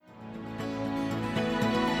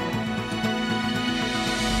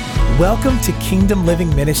Welcome to Kingdom Living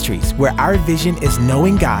Ministries, where our vision is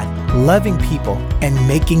knowing God, loving people, and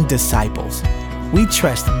making disciples. We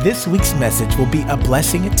trust this week's message will be a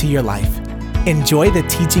blessing to your life. Enjoy the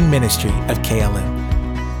teaching ministry of KLM.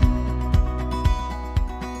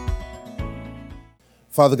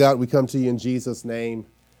 Father God, we come to you in Jesus' name.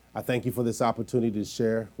 I thank you for this opportunity to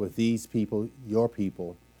share with these people, your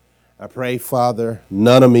people. I pray, Father,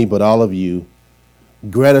 none of me but all of you.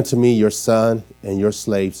 Grant unto me, your son and your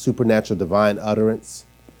slave, supernatural divine utterance,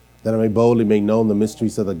 that I may boldly make known the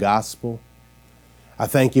mysteries of the gospel. I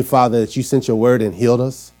thank you, Father, that you sent your word and healed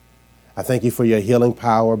us. I thank you for your healing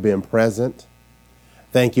power being present.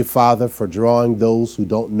 Thank you, Father, for drawing those who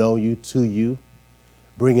don't know you to you,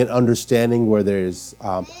 bringing understanding where there is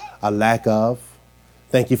a lack of.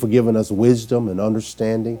 Thank you for giving us wisdom and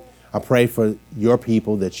understanding. I pray for your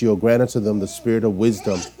people that you'll grant unto them the spirit of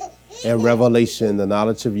wisdom and revelation, the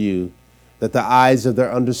knowledge of you, that the eyes of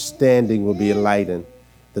their understanding will be enlightened,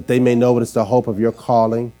 that they may know what is the hope of your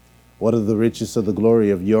calling, what are the riches of the glory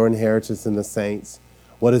of your inheritance in the saints,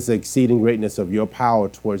 what is the exceeding greatness of your power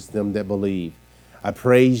towards them that believe. I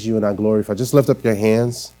praise you and I glorify. Just lift up your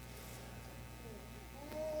hands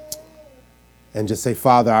and just say,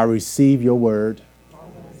 Father, I receive your word.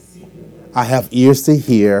 I have ears to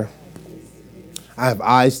hear. I have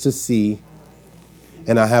eyes to see.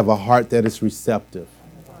 And I have a heart that is receptive.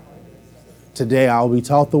 Today I'll be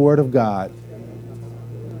taught the word of God,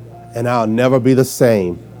 and I'll never be the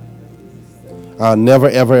same. I'll never,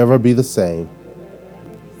 ever, ever be the same.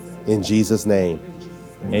 In Jesus' name,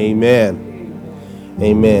 amen.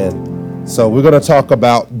 Amen. So we're going to talk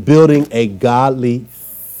about building a godly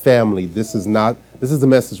family. This is the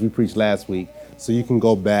message we preached last week. So you can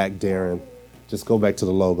go back, Darren. Just go back to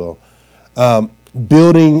the logo.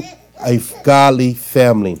 Building a godly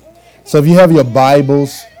family. So if you have your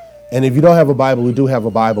Bibles, and if you don't have a Bible, we do have a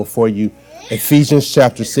Bible for you. Ephesians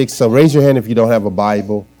chapter 6. So raise your hand if you don't have a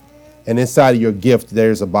Bible. And inside of your gift,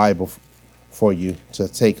 there's a Bible for you to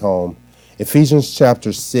take home. Ephesians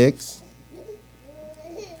chapter 6.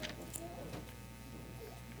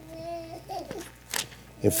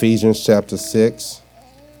 Ephesians chapter 6.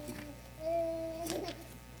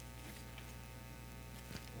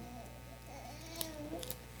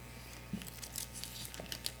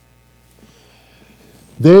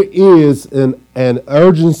 There is an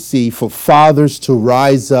urgency for fathers to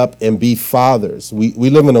rise up and be fathers.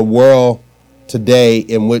 We live in a world today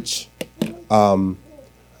in which a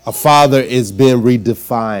father is being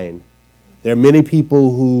redefined. There are many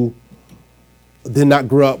people who did not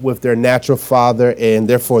grow up with their natural father, and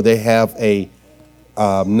therefore they have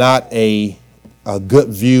not a good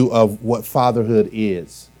view of what fatherhood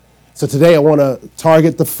is. So today I want to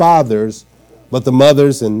target the fathers, but the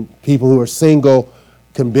mothers and people who are single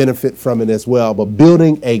can benefit from it as well. But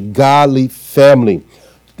building a godly family.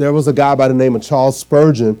 There was a guy by the name of Charles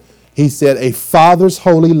Spurgeon. He said, a father's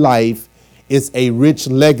holy life is a rich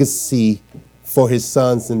legacy for his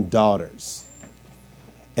sons and daughters.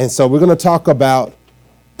 And so we're going to talk about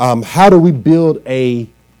how do we build a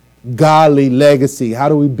godly legacy? How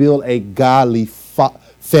do we build a godly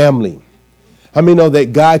family? How many know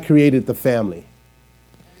that God created the family?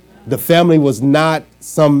 The family was not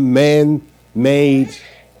some man-made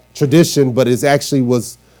tradition, but it actually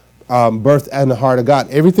was birthed in the heart of God.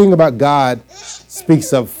 Everything about God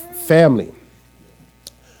speaks of family.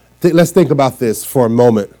 Let's think about this for a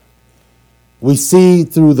moment. We see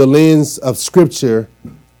through the lens of Scripture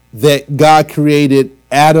that God created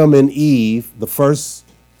Adam and Eve, the first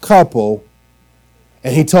couple,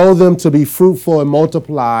 and he told them to be fruitful and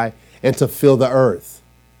multiply and to fill the earth.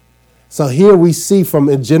 So here we see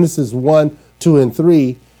from Genesis 1, 2, and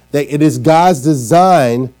 3 that it is God's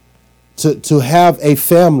design to have a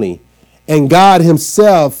family. And God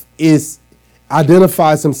himself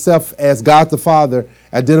identifies himself as God the Father,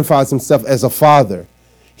 identifies himself as a father.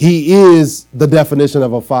 He is the definition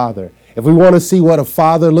of a father. If we want to see what a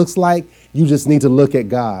father looks like, you just need to look at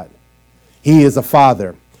God. He is a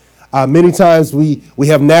father. Many times we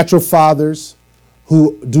have natural fathers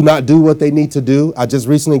who do not do what they need to do. I just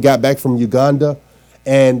recently got back from Uganda,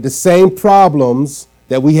 and the same problems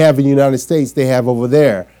that we have in the United States, they have over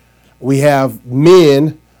there. We have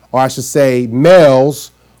men, or I should say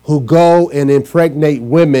males, who go and impregnate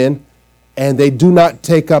women, and they do not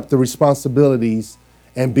take up the responsibilities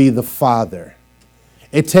and be the father.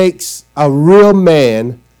 It takes a real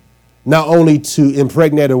man not only to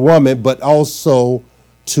impregnate a woman, but also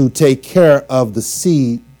to take care of the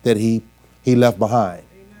seed that he left behind.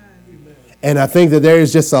 Amen. And I think that there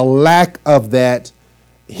is just a lack of that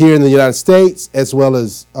here in the United States, as well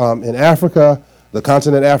as in Africa, the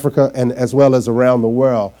continent Africa, and as well as around the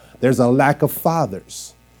world. there's a lack of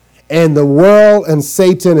fathers. And the world and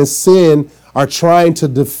Satan and sin are trying to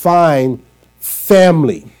define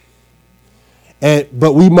family.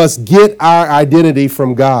 But we must get our identity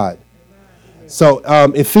from God. So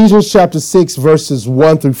Ephesians chapter 6, verses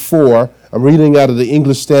 1 through 4, I'm reading out of the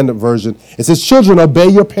English Standard Version. It says, children, obey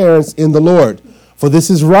your parents in the Lord, for this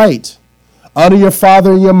is right. Honor your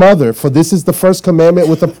father and your mother, for this is the first commandment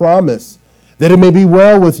with a promise, that it may be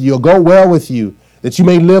well with you, or go well with you, that you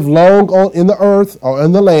may live long in the earth or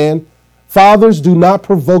in the land. Fathers, do not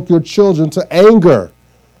provoke your children to anger,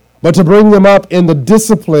 but to bring them up in the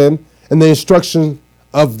discipline and the instruction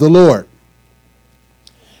of the Lord.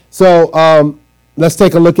 So let's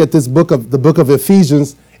take a look at this book the book of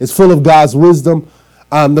Ephesians. It's full of God's wisdom.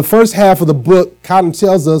 The first half of the book kind of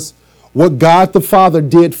tells us what God the Father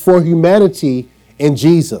did for humanity in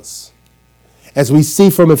Jesus. As we see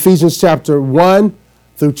from Ephesians chapter 1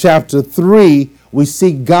 through chapter 3, we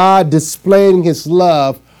see God displaying his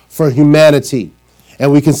love for humanity.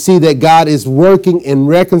 And we can see that God is working in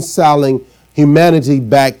reconciling humanity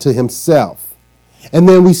back to himself. And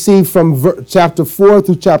then we see from chapter 4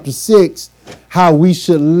 through chapter 6 how we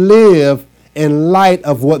should live in light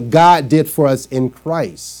of what God did for us in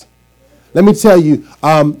Christ. Let me tell you,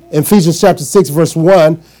 Ephesians chapter 6, verse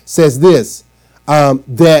 1 says this,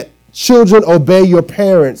 that children, obey your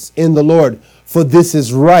parents in the Lord, for this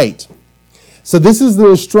is right. So this is the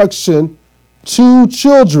instruction to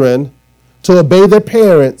children to obey their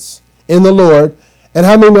parents in the Lord. And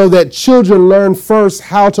how many know that children learn first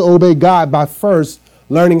how to obey God by first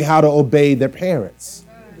learning how to obey their parents?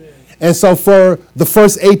 And so for the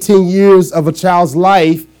first 18 years of a child's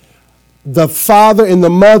life, the father and the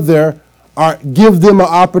mother give them an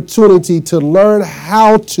opportunity to learn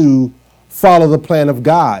how to follow the plan of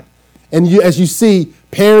God. And as you see,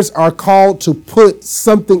 parents are called to put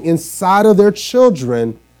something inside of their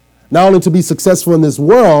children, not only to be successful in this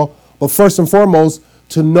world, but first and foremost,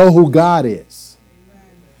 to know who God is.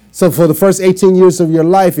 So for the first 18 years of your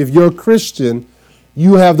life, if you're a Christian,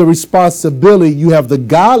 you have the responsibility, you have the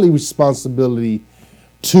godly responsibility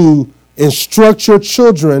to instruct your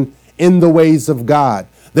children in the ways of God.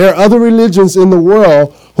 There are other religions in the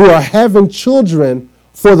world who are having children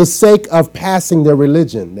for the sake of passing their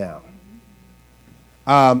religion now.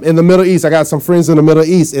 In the Middle East, I got some friends in the Middle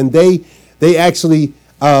East, and they actually,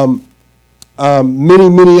 many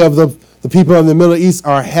of the people in the Middle East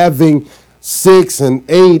are having 6 and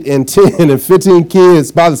 8 and 10 and 15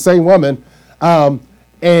 kids by the same woman,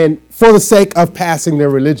 and for the sake of passing their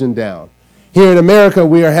religion down. Here in America,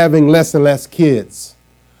 we are having less and less kids.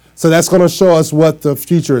 So that's going to show us what the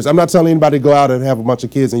future is. I'm not telling anybody to go out and have a bunch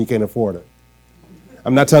of kids and you can't afford it.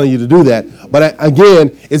 I'm not telling you to do that. But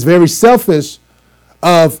again, it's very selfish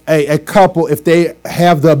of a couple if they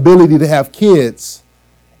have the ability to have kids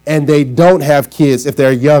and they don't have kids if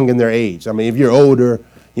they're young in their age. I mean, if you're older,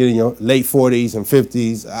 you know, late 40s and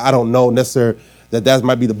 50s, I don't know necessarily that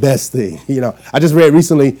might be the best thing. You know, I just read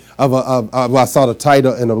recently I saw the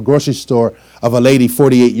title in a grocery store of a lady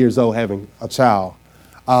 48 years old having a child.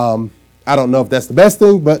 I don't know if that's the best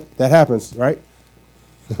thing, but that happens, right?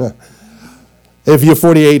 If you're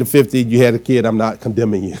 48 or 50, you had a kid, I'm not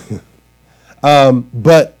condemning you.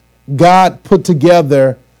 But God put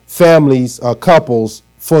together families, couples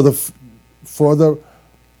for the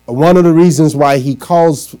one of the reasons why he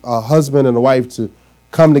calls a husband and a wife to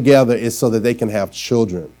come together is so that they can have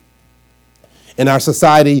children. In our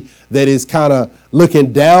society that is kind of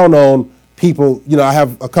looking down on people, you know, I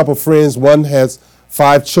have a couple friends, one has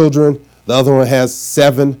 5 children, the other one has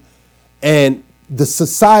 7, and the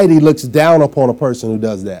society looks down upon a person who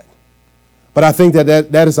does that. But I think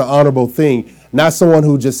that is an honorable thing, not someone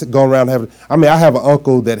who just go around having, I mean, I have an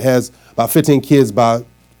uncle that has about 15 kids by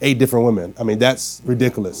 8 different women. I mean, that's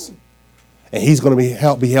ridiculous. And he's going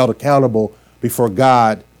to be held accountable before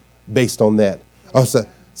God based on that.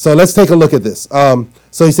 So let's take a look at this.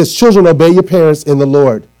 So he says, children, obey your parents in the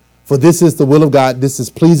Lord, for this is the will of God. This is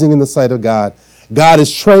pleasing in the sight of God. God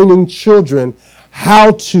is training children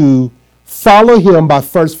how to follow him by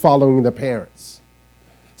first following their parents.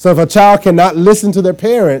 So if a child cannot listen to their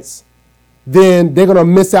parents, then they're going to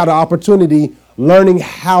miss out on opportunity learning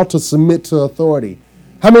how to submit to authority.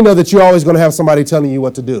 How many know that you're always going to have somebody telling you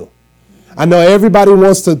what to do? I know everybody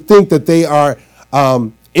wants to think that they are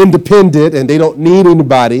independent and they don't need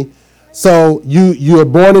anybody. So you are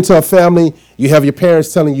born into a family, you have your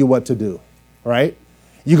parents telling you what to do, right?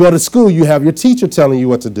 You go to school, you have your teacher telling you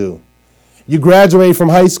what to do. You graduate from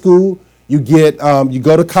high school, you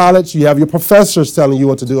go to college, you have your professors telling you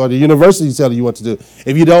what to do, or the university telling you what to do.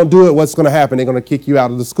 If you don't do it, what's going to happen? They're going to kick you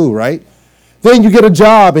out of the school, right? Then you get a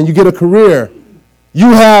job and you get a career.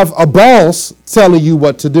 You have a boss telling you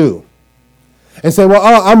what to do. And say, well,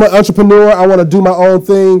 I'm an entrepreneur. I want to do my own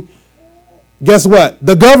thing. Guess what?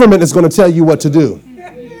 The government is going to tell you what to do.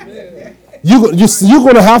 You're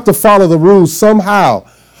going to have to follow the rules somehow.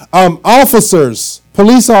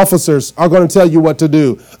 Police officers are going to tell you what to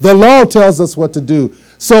do. The law tells us what to do.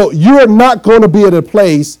 So you're not going to be at a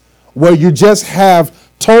place where you just have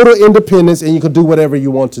total independence and you can do whatever you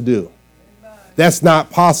want to do. That's not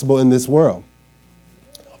possible in this world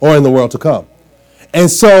or in the world to come. And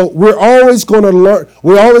so we're always going to learn.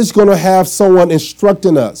 We're always going to have someone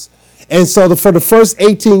instructing us. And so for the first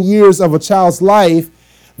 18 years of a child's life,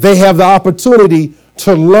 they have the opportunity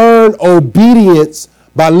to learn obedience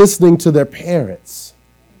by listening to their parents.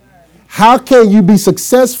 How can you be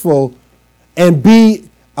successful and be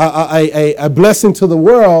a blessing to the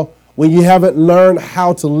world when you haven't learned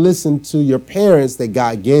how to listen to your parents that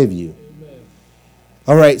God gave you? Amen.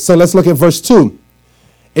 All right, so let's look at verse 2.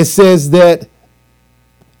 It says that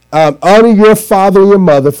honor your father and your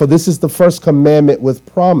mother, for this is the first commandment with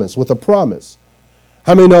a promise.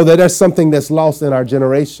 How many know that that's something that's lost in our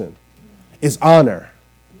generation? It's honor.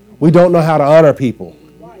 We don't know how to honor people.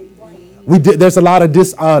 There's a lot of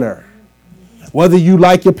dishonor. Whether you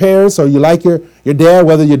like your parents or you like your dad,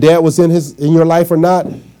 whether your dad was in your life or not,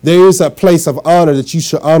 there is a place of honor that you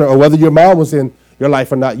should honor. Or whether your mom was in your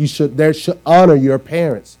life or not, you should honor your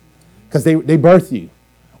parents because they birthed you.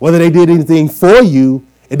 Whether they did anything for you,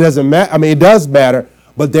 it doesn't matter. I mean, it does matter,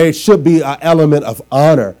 but there should be an element of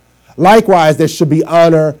honor. Likewise, there should be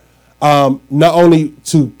honor not only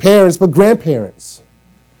to parents, but grandparents.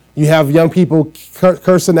 You have young people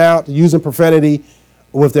cursing out, using profanity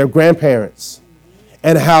with their grandparents,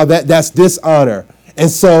 and how that's dishonor. And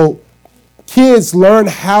so kids learn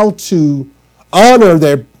how to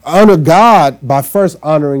honor God by first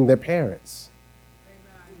honoring their parents.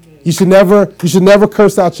 You should never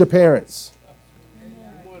curse out your parents.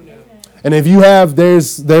 And if you have,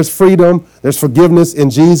 there's freedom, there's forgiveness in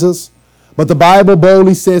Jesus. But the Bible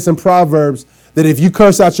boldly says in Proverbs that if you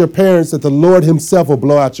curse out your parents, that the Lord himself will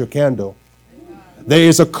blow out your candle. There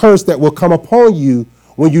is a curse that will come upon you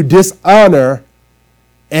when you dishonor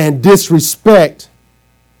and disrespect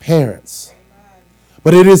parents.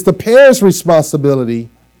 But it is the parents' responsibility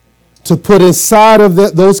to put inside of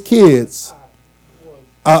those kids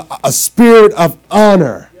a spirit of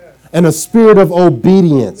honor and a spirit of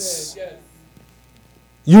obedience.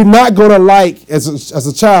 You're not going to like, as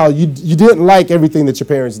a child, you didn't like everything that your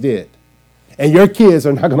parents did. And your kids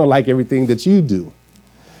are not going to like everything that you do.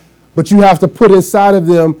 But you have to put inside of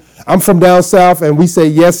them, I'm from down south, and we say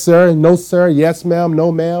yes, sir, no, sir, yes, ma'am,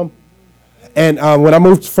 no, ma'am. And when I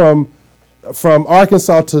moved from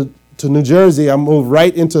Arkansas to New Jersey, I moved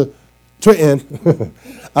right into Trenton,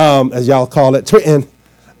 as y'all call it, Trenton.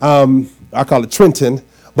 I call it Trenton.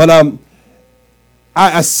 But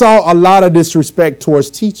I saw a lot of disrespect towards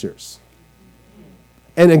teachers.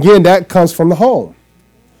 And again, that comes from the home.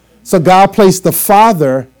 So God placed the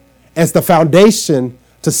father as the foundation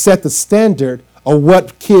to set the standard of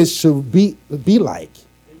what kids should be like.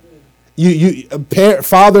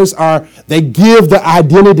 Fathers they give the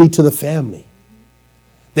identity to the family.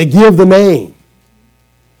 They give the name.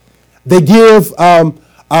 They give how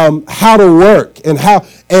to work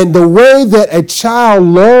and the way that a child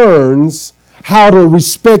learns how to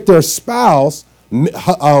respect their spouse,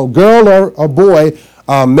 a girl or a boy,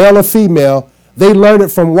 male or female, they learn it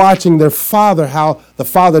from watching their father, how the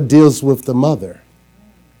father deals with the mother.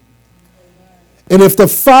 And if the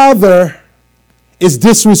father is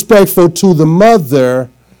disrespectful to the mother,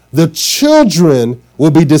 the children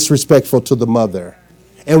will be disrespectful to the mother.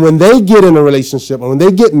 And when they get in a relationship, and when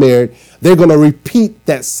they get married, they're going to repeat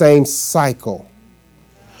that same cycle.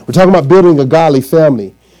 We're talking about building a godly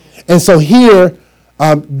family. And so here,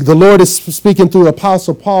 the Lord is speaking through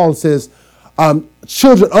Apostle Paul and says,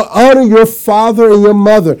 children, honor your father and your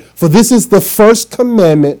mother, for this is the first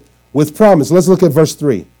commandment with promise. Let's look at verse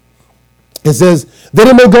 3. It says, that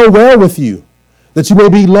it may go well with you, that you may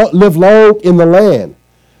live long in the land.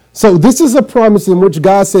 So this is a promise in which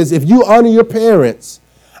God says, if you honor your parents,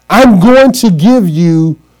 I'm going to give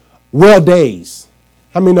you well days.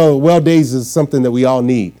 How many know well days is something that we all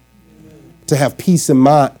need? To have peace of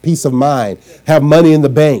mind, have money in the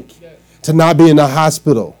bank, to not be in the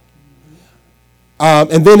hospital.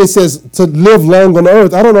 And then it says to live long on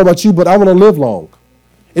earth. I don't know about you, but I want to live long.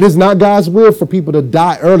 It is not God's will for people to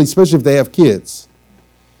die early, especially if they have kids.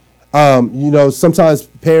 Sometimes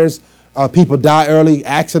people die early,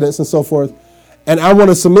 accidents and so forth. And I want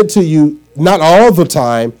to submit to you, not all the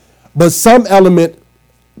time, but some element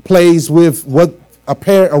plays with what a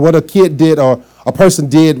parent or what a kid did or a person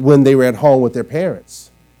did when they were at home with their parents.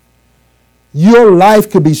 Your life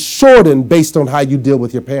could be shortened based on how you deal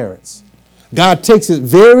with your parents. God takes it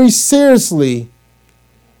very seriously,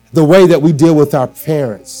 the way that we deal with our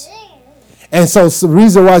parents. And so the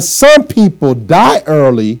reason why some people die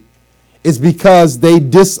early is because they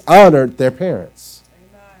dishonored their parents.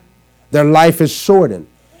 Amen. Their life is shortened.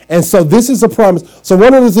 And so this is a promise. So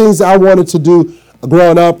one of the things I wanted to do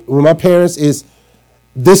growing up with my parents is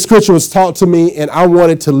this scripture was taught to me, and I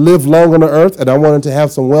wanted to live long on the earth, and I wanted to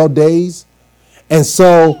have some well days. And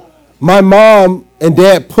so my mom and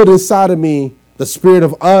dad put inside of me the spirit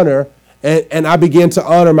of honor, and I began to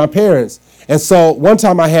honor my parents. And so one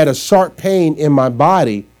time I had a sharp pain in my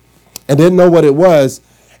body and didn't know what it was.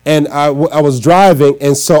 And I was driving,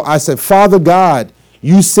 and so I said, Father God,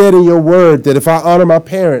 you said in your word that if I honor my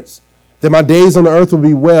parents, that my days on the earth will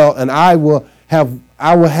be well, and I will have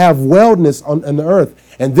wellness on the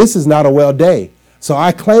earth. And this is not a well day. So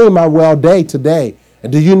I claim my well day today.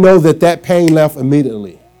 And do you know that pain left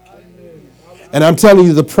immediately? And I'm telling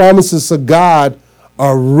you, the promises of God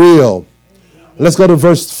are real. Let's go to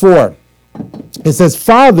verse 4. It says,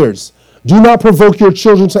 Fathers, do not provoke your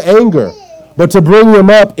children to anger, but to bring them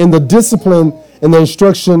up in the discipline and the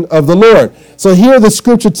instruction of the Lord. So here the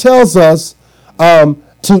scripture tells us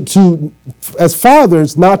to as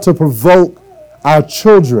fathers, not to provoke our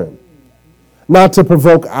children. Not to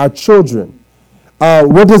provoke our children.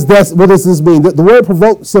 What does this mean? The word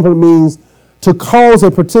provoke simply means to cause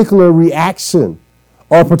a particular reaction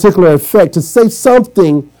or a particular effect, to say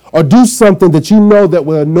something or do something that you know that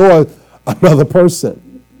will annoy another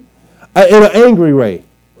person in an angry way.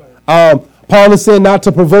 Paul is saying not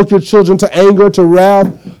to provoke your children to anger, to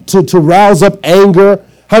rouse up anger.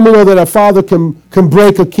 How many know that a father can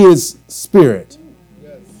break a kid's spirit?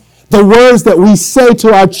 Yes. The words that we say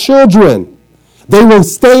to our children, they will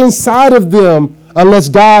stay inside of them unless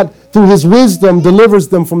God, through his wisdom, delivers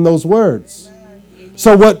them from those words.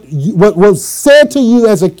 So what was said to you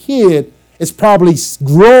as a kid is probably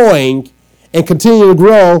growing and continue to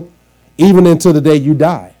grow even until the day you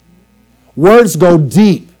die. Words go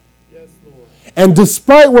deep. Yes, Lord. And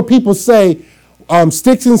despite what people say,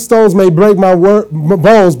 sticks and stones may break my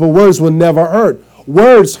bones, but words will never hurt.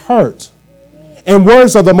 Words hurt. And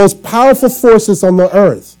words are the most powerful forces on the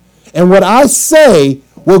earth. And what I say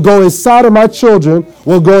will go inside of my children,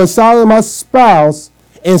 will go inside of my spouse,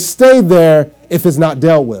 and stay there if it's not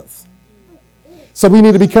dealt with. So we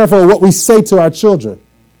need to be careful of what we say to our children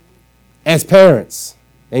as parents.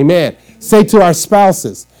 Amen. Say to our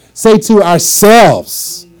spouses. Say to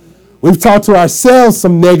ourselves. We've talked to ourselves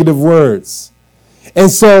some negative words. And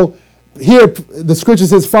so here the scripture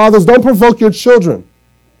says, Fathers, don't provoke your children.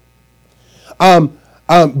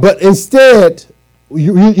 But instead,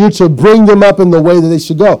 you're to bring them up in the way that they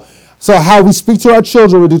should go. So how we speak to our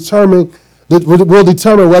children will determine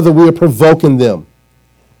whether we are provoking them.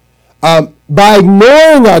 By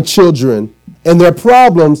ignoring our children and their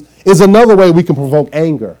problems is another way we can provoke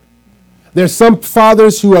anger. There's some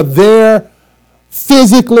fathers who are there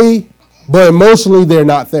physically, but emotionally they're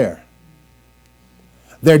not there.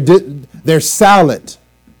 They're silent.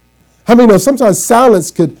 How many know sometimes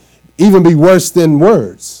silence could even be worse than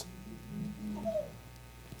words?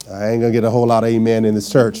 I ain't going to get a whole lot of amen in this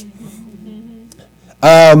church.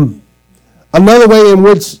 Another way in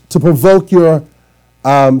which to provoke your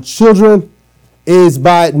children is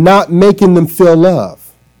by not making them feel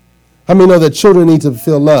love. How many know that children need to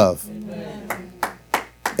feel love? Amen.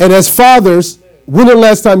 And as fathers, when the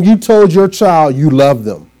last time you told your child you love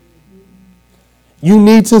them? You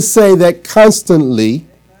need to say that constantly,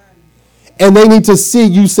 and they need to see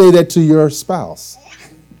you say that to your spouse.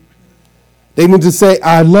 They need to say,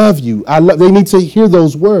 I love you. They need to hear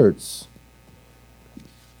those words.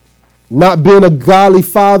 Not being a godly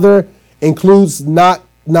father includes not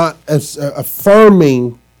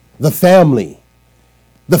affirming the family.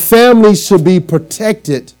 The family should be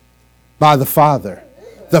protected by the father.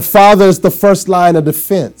 The father is the first line of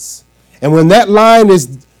defense. And when that line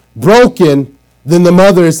is broken, then the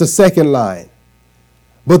mother is the second line.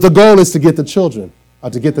 But the goal is to get the children, or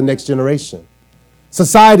to get the next generation.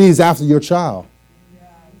 Society is after your child.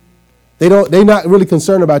 They're not really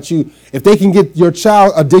concerned about you. If they can get your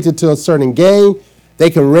child addicted to a certain game, they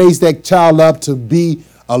can raise that child up to be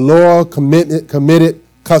a loyal, committed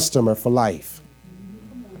customer for life.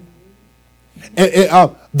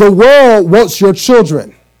 The world wants your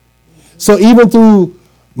children. So even through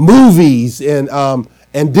movies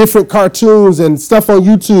and different cartoons and stuff on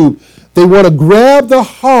YouTube, they want to grab the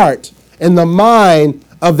heart and the mind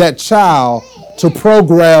of that child to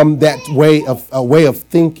program that way of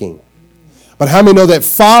thinking. But how many know that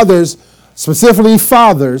fathers, specifically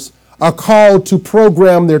fathers, are called to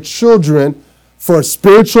program their children for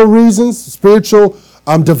spiritual reasons, spiritual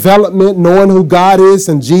development, knowing who God is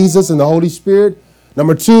and Jesus and the Holy Spirit.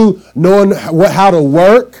 Number two, knowing how to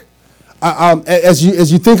work. As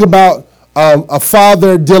you think about a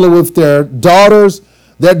father dealing with their daughters,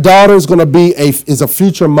 their daughter is going to be is a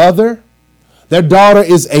future mother. Their daughter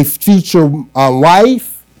is a future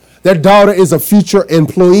wife. Their daughter is a future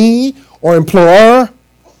employee or employer.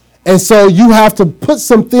 And so you have to put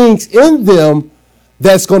some things in them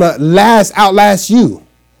that's going to outlast you.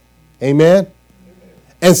 Amen.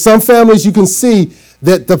 And some families you can see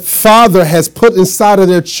that the father has put inside of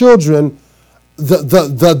their children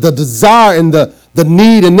the desire and the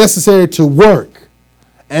need and necessary to work.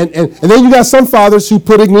 And then you got some fathers who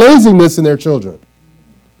putting laziness in their children.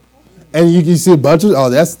 And you see a bunch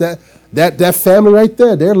of, that's that family right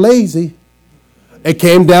there. They're lazy. It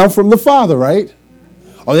came down from the father, right?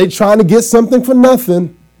 Or they trying to get something for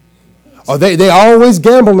nothing. Or they always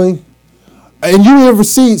gambling. And you ever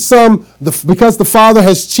see because the father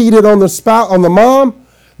has cheated on the spouse, on the mom,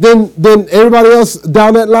 then everybody else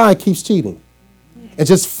down that line keeps cheating. It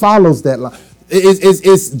just follows that line.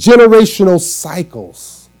 It's generational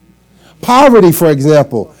cycles. Poverty, for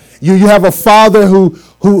example. You have a father who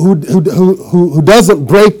doesn't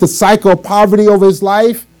break the cycle of poverty over his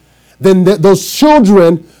life, then those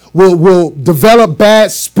children will develop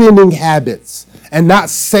bad spending habits and not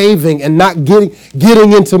saving and not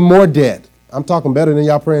getting into more debt. I'm talking better than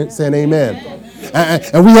y'all praying, saying amen.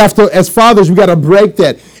 And we have to, as fathers, we got to break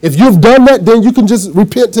that. If you've done that, then you can just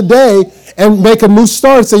repent today and make a new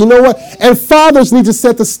start and say, you know what? And fathers need to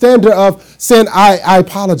set the standard of saying, I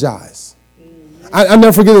apologize. I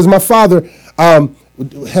never forget this. My father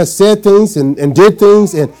has said things and did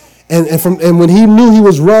things. And when he knew he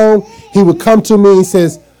was wrong, he would come to me and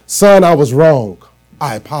says, son, I was wrong.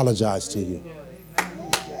 I apologize to you.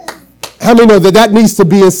 How many know that needs to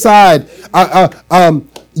be inside?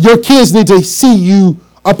 Your kids need to see you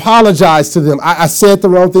apologize to them. I said the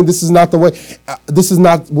wrong thing. This is not the way. This is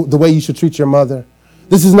not the way you should treat your mother.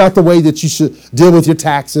 This is not the way that you should deal with your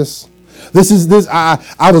taxes.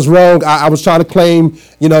 I was wrong. I was trying to claim,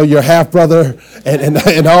 your half brother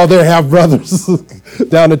and all their half brothers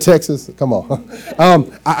down in Texas. Come on.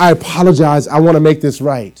 I apologize. I want to make this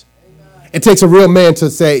right. It takes a real man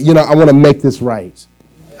to say, I want to make this right.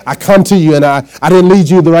 I come to you and I didn't lead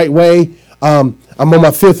you the right way. I'm on my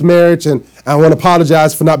 5th marriage and I want to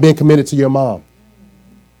apologize for not being committed to your mom.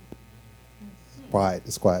 Quiet.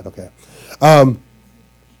 It's quiet. Okay.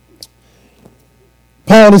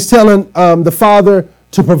 Paul is telling the father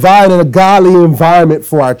to provide a godly environment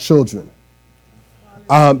for our children.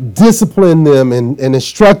 Discipline them and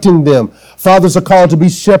instructing them. Fathers are called to be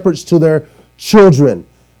shepherds to their children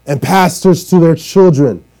and pastors to their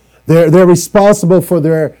children. They're responsible for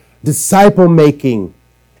their disciple making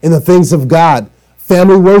in the things of God.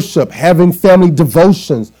 Family worship, having family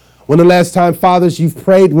devotions. When the last time, fathers, you've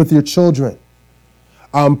prayed with your children?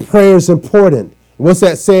 Prayer is important. What's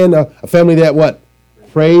that saying? A family that what?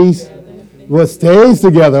 Prays? Well, stays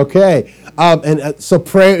together. Okay. So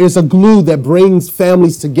prayer is a glue that brings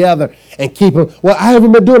families together and keep them. Well, I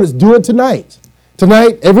haven't been doing this. Do it tonight.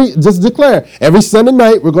 Tonight, just declare, every Sunday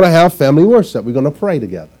night, we're going to have family worship. We're going to pray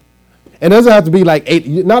together. And it doesn't have to be like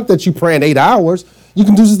 8, not that you pray in 8 hours. You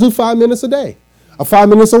can just do 5 minutes a day or 5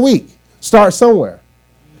 minutes a week. Start somewhere.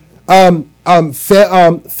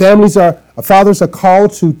 Fathers are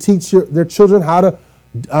called to teach their children how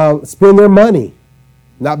to spend their money,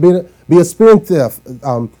 not be a spendthrift,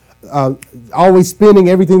 always spending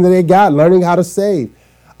everything that they got, learning how to save.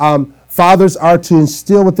 Fathers are to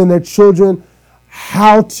instill within their children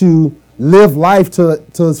how to live life to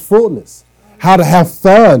its fullness, how to have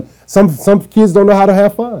fun. Some kids don't know how to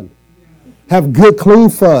have fun. Have good, clean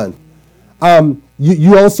fun.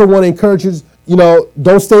 You also want to encourage,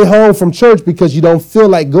 don't stay home from church because you don't feel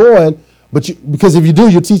like going, because if you do,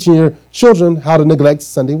 you're teaching your children how to neglect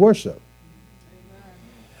Sunday worship.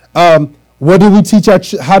 How do we teach our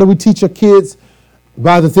kids?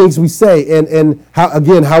 By the things we say and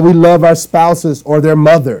how we love our spouses or their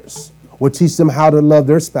mothers. We'll teach them how to love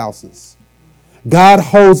their spouses. God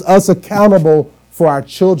holds us accountable for our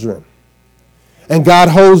children. And God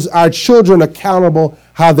holds our children accountable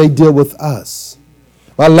how they deal with us.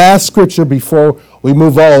 My last scripture before we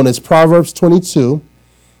move on is Proverbs 22.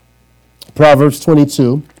 Proverbs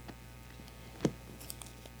 22.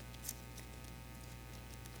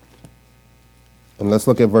 And let's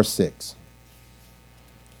look at verse 6.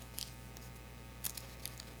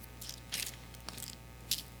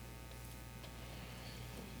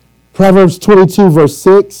 Proverbs 22, verse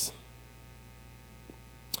 6.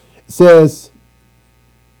 says,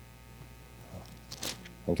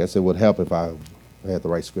 I guess it would help if I had the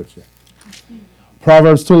right scripture.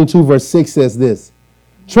 Proverbs 22 verse 6 says this,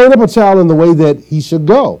 train up a child in the way that he should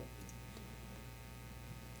go.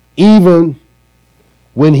 Even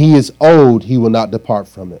when he is old, he will not depart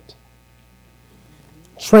from it.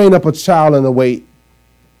 Train up a child in the way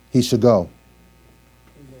he should go.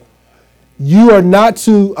 You are not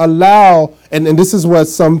to allow, and this is what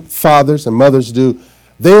some fathers and mothers do,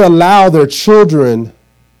 they allow their children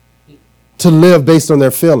to live based on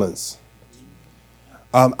their feelings.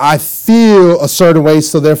 I feel a certain way,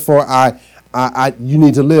 so therefore you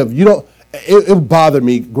need to live. You don't. It bothered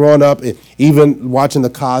me growing up, and even watching the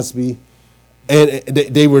Cosby, and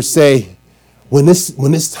they would say, when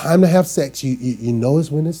it's time to have sex, you know it's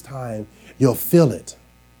when it's time. You'll feel it.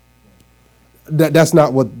 That's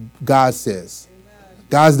not what God says.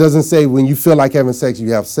 God doesn't say when you feel like having sex,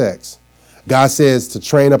 you have sex. God says to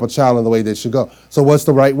train up a child in the way they should go. So what's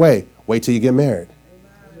the right way? Wait till you get married.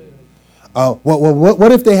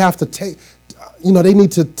 What if they have to take, they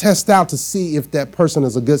need to test out to see if that person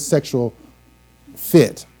is a good sexual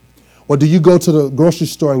fit? Or do you go to the grocery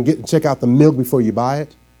store and check out the milk before you buy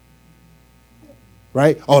it?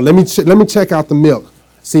 Right? Oh, let me check out the milk,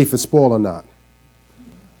 see if it's spoiled or not.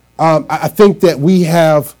 I think that we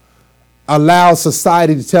have allowed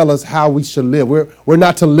society to tell us how we should live. We're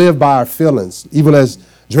not to live by our feelings. Even as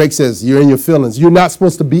Drake says, you're in your feelings. You're not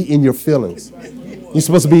supposed to be in your feelings. You're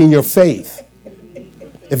supposed to be in your faith.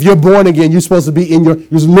 If you're born again, you're supposed to be you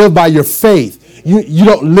live by your faith. You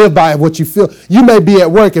don't live by what you feel. You may be at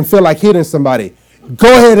work and feel like hitting somebody. Go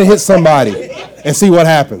ahead and hit somebody and see what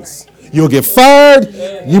happens. You'll get fired.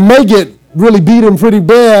 You may get really beaten pretty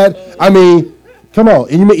bad. I mean, come on.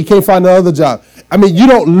 And you can't find another job. I mean, you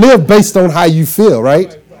don't live based on how you feel,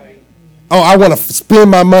 right? Oh, I want to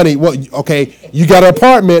spend my money. Well, okay, you got an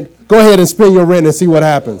apartment. Go ahead and spend your rent and see what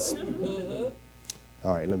happens.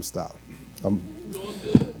 All right, let me stop.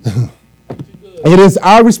 It is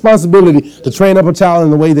our responsibility to train up a child in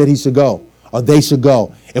the way that he should go, or they should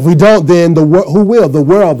go. If we don't, then who will? The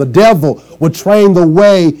world, the devil will train the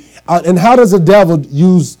way. And how does the devil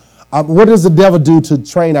use, what does the devil do to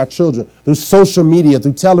train our children? Through social media,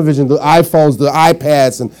 through television, through iPhones, through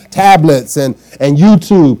iPads and tablets and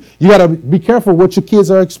YouTube. You got to be careful what your kids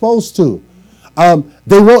are exposed to.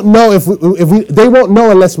 They won't know they won't know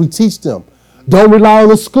unless we teach them. Don't rely on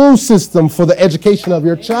the school system for the education of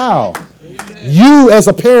your child. You, as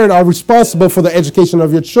a parent, are responsible for the education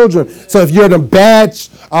of your children. So if you're in a bad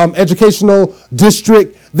educational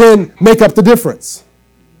district, then make up the difference.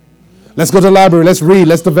 Let's go to the library. Let's read.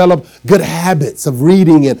 Let's develop good habits of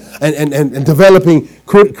reading and developing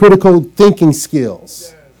critical thinking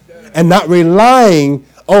skills, and not relying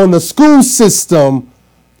on the school system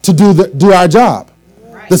to do our job.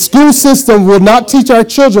 The school system will not teach our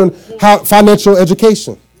children financial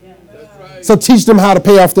education. So teach them how to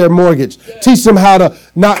pay off their mortgage. Teach them how to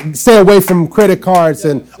not stay away from credit cards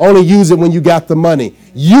and only use it when you got the money.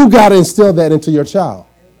 You got to instill that into your child.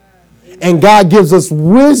 And God gives us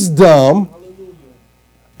wisdom.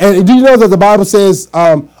 And do you know that the Bible says,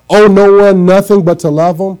 owe no one nothing but to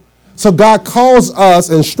love them? So God calls us,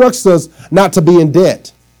 instructs us not to be in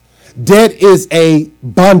debt. Debt is a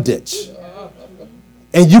bondage.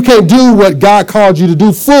 And you can't do what God called you to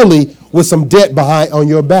do fully with some debt on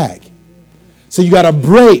your back. So you got to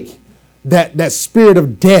break that spirit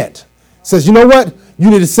of debt. Says, you know what? You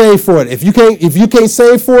need to save for it. If you can't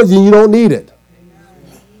save for it, then you don't need it.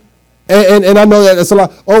 And I know that it's a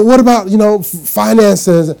lot. Oh, what about,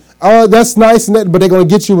 finances? Oh, that's nice, but they're going to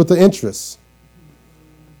get you with the interest.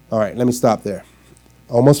 All right, let me stop there.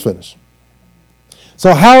 Almost finished.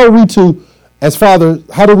 So how are we as fathers,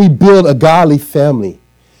 how do we build a godly family?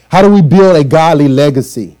 How do we build a godly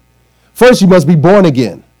legacy? First, you must be born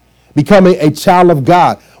again, becoming a child of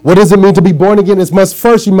God. What does it mean to be born again?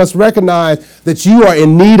 First, you must recognize that you are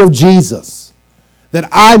in need of Jesus, that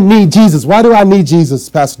I need Jesus. Why do I need Jesus,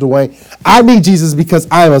 Pastor Dwayne? I need Jesus because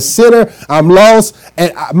I am a sinner, I'm lost,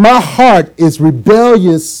 and my heart is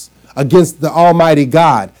rebellious against the Almighty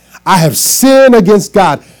God. I have sinned against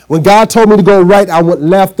God. When God told me to go right, I went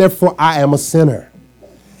left, therefore I am a sinner.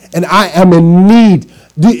 And I am in need.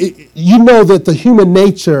 You know that the human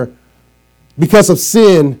nature, because of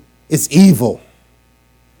sin, is evil.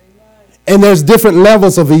 And there's different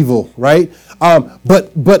levels of evil, right?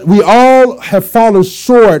 But we all have fallen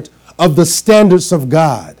short of the standards of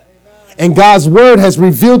God. And God's word has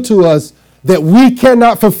revealed to us that we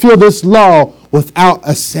cannot fulfill this law without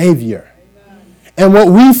a Savior. And what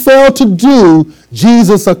we fail to do,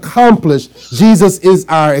 Jesus accomplished. Jesus is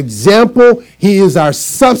our example. He is our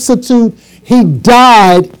substitute. He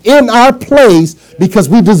died in our place because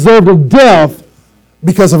we deserved a death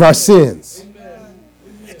because of our sins.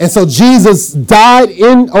 And so Jesus died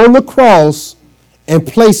on the cross in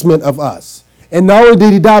placement of us. And not only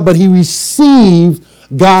did he die, but he received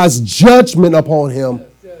God's judgment upon him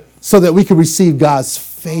so that we can receive God's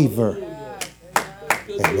favor.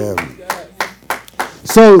 Amen.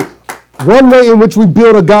 So one way in which we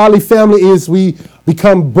build a godly family is we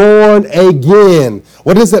become born again.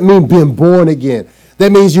 What does that mean, being born again?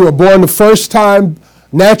 That means you were born the first time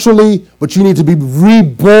naturally, but you need to be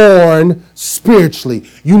reborn spiritually.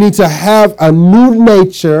 You need to have a new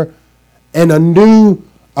nature and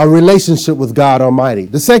a relationship with God Almighty.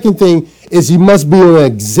 The second thing is you must be an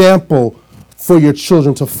example for your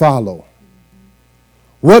children to follow.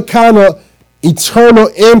 What kind of eternal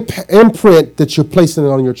imprint that you're placing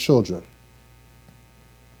on your children?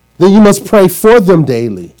 Then you must pray for them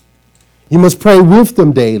daily. You must pray with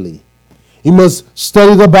them daily. You must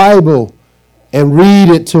study the Bible and read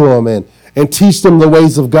it to them and teach them the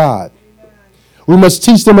ways of God. We must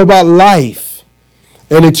teach them about life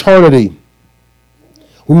and eternity.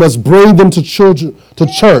 We must bring them to church.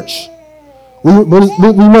 We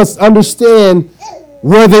must understand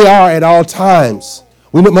where they are at all times.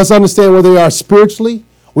 We must understand where they are spiritually.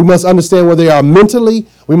 We must understand where they are mentally.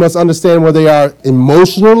 We must understand where they are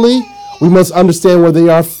emotionally. We must understand where they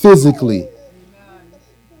are physically.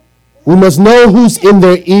 We must know who's in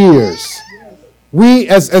their ears. We,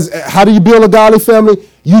 as how do you build a godly family?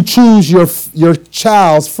 You choose your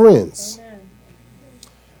child's friends.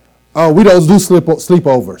 We don't do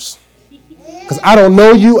sleepovers. Because I don't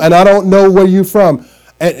know you and I don't know where you're from.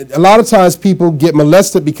 And a lot of times people get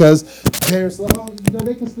molested because parents say, oh,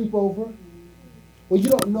 they can sleep over. Well, you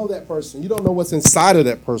don't know that person. You don't know what's inside of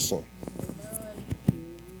that person.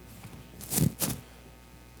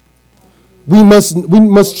 We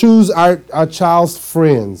must choose our child's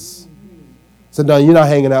friends. So no, you're not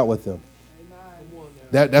hanging out with them.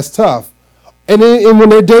 That's tough. And when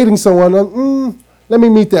they're dating someone, let me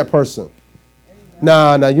meet that person.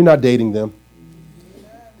 No, you're not dating them.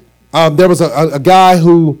 There was a guy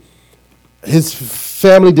who his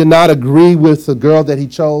family did not agree with the girl that he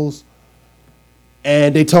chose.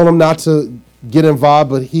 And they told him not to get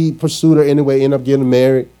involved, but he pursued her anyway, ended up getting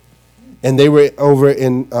married. And they were over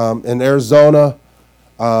in Arizona,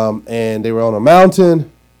 and they were on a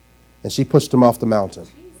mountain, and she pushed him off the mountain.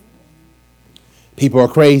 People are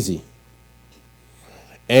crazy.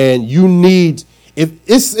 And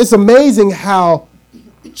it's amazing how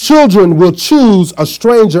children will choose a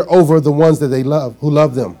stranger over the ones that they love, who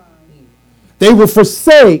love them. They will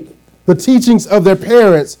forsake the teachings of their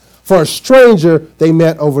parents for a stranger they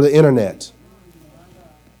met over the internet.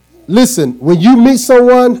 Listen, when you meet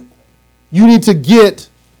someone, you need to get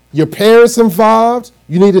your parents involved.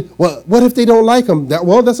 You need to, well, what if they don't like them?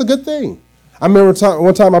 That's a good thing. I remember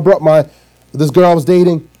one time I brought this girl I was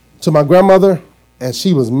dating to my grandmother, and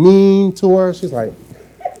she was mean to her. She's like,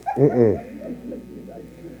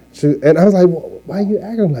 and I was like, why are you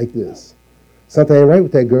acting like this? Something ain't right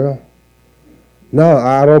with that girl. No,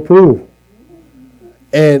 I don't approve.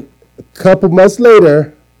 And a couple months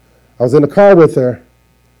later, I was in the car with her,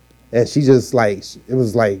 and she just it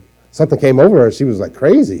was like something came over her. She was like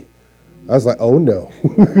crazy. I was like, oh no.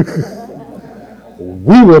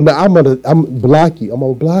 We will not, I'm gonna block you. I'm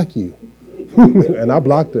gonna block you. And I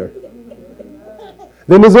blocked her.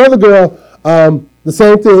 Then this other girl, the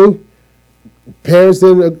same thing. Parents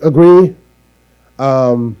didn't agree,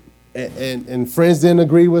 and friends didn't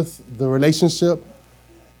agree with the relationship,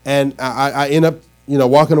 and I end up,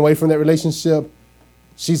 walking away from that relationship.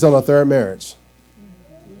 She's on her third marriage,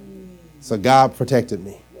 so God protected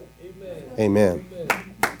me. Amen.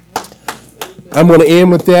 I'm going to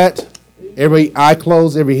end with that. Every eye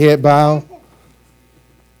closed, every head bowed.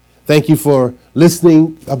 Thank you for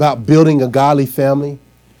listening about building a godly family.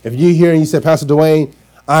 If you're here and you said, Pastor Dwayne,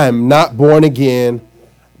 I am not born again,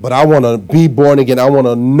 but I want to be born again. I want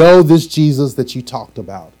to know this Jesus that you talked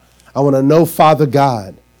about. I want to know Father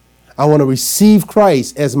God. I want to receive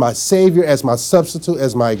Christ as my Savior, as my substitute,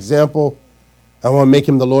 as my example. I want to make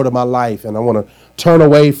him the Lord of my life, and I want to turn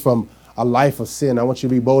away from a life of sin. I want you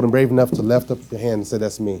to be bold and brave enough to lift up your hand and say,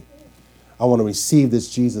 that's me. I want to receive this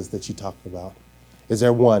Jesus that you talked about. Is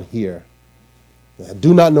there one here? I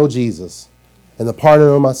do not know Jesus and the pardon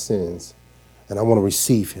of my sins, and I want to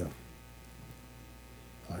receive him.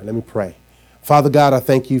 All right, let me pray. Father God, I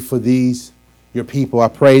thank you for these, your people. I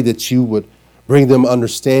pray that you would bring them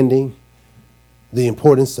understanding, the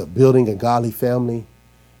importance of building a godly family.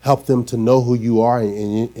 Help them to know who you are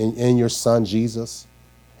in your Son, Jesus,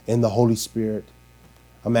 and the Holy Spirit.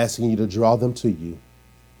 I'm asking you to draw them to you.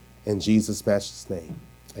 In Jesus' matchless name,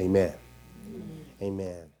 amen.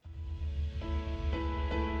 Amen.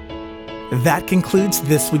 That concludes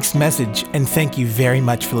this week's message, and thank you very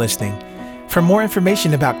much for listening. For more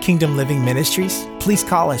information about Kingdom Living Ministries, please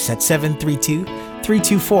call us at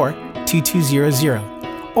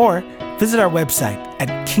 732-324-2200 or visit our website at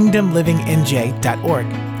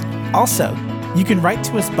kingdomlivingnj.org. Also, you can write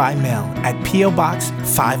to us by mail at P.O. Box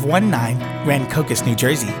 519, Rancocas, New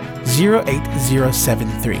Jersey,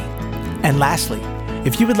 08073. And lastly,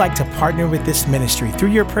 if you would like to partner with this ministry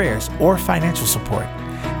through your prayers or financial support,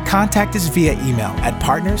 contact us via email at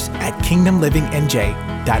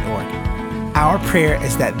partners@kingdomlivingnj.org. Our prayer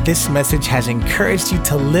is that this message has encouraged you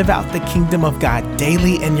to live out the kingdom of God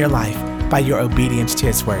daily in your life by your obedience to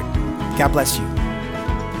His word. God bless you.